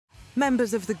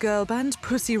Members of the girl band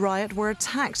Pussy Riot were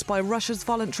attacked by Russia's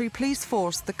voluntary police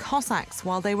force, the Cossacks,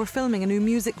 while they were filming a new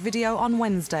music video on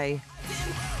Wednesday.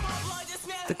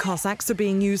 The Cossacks are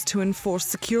being used to enforce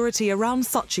security around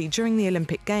Sochi during the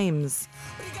Olympic Games.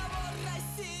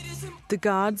 The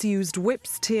guards used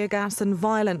whips, tear gas and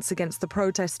violence against the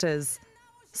protesters.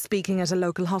 Speaking at a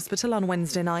local hospital on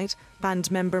Wednesday night, band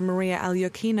member Maria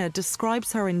Alyokina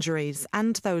describes her injuries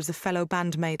and those of fellow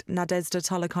bandmate Nadezhda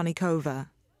Tolokonikova.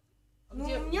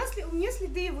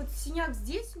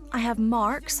 I have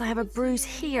marks, I have a bruise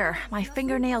here, my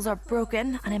fingernails are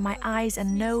broken, and in my eyes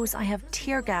and nose I have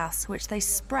tear gas, which they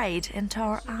sprayed into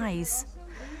our eyes.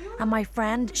 And my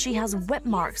friend, she has whip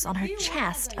marks on her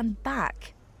chest and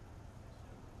back.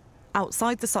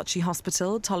 Outside the Sochi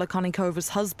hospital, Tolokonikova's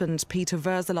husband, Peter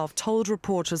Verzalov, told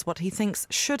reporters what he thinks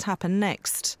should happen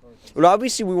next. Well,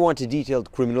 obviously we want a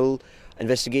detailed criminal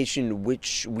investigation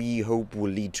which we hope will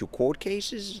lead to court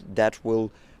cases that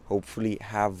will hopefully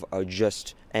have a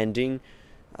just ending.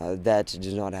 That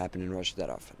does not happen in Russia that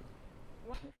often.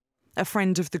 A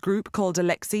friend of the group called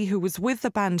Alexei, who was with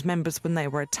the band members when they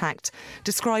were attacked,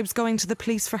 describes going to the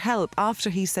police for help after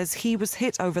he says he was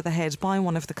hit over the head by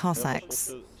one of the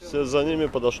Cossacks.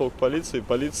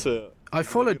 I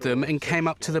followed them and came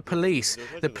up to the police.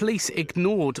 The police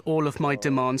ignored all of my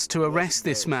demands to arrest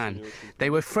this man. They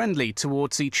were friendly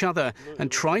towards each other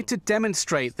and tried to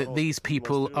demonstrate that these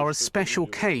people are a special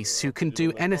case who can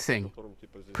do anything.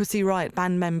 Pussy Riot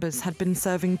band members had been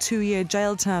serving 2-year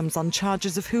jail terms on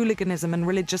charges of hooliganism and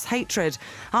religious hatred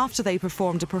after they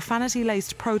performed a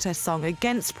profanity-laced protest song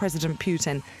against President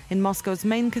Putin in Moscow's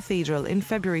main cathedral in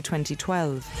February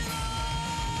 2012.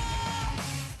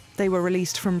 They were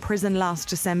released from prison last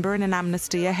December in an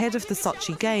amnesty ahead of the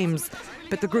Sochi Games,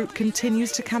 but the group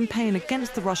continues to campaign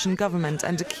against the Russian government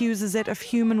and accuses it of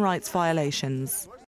human rights violations.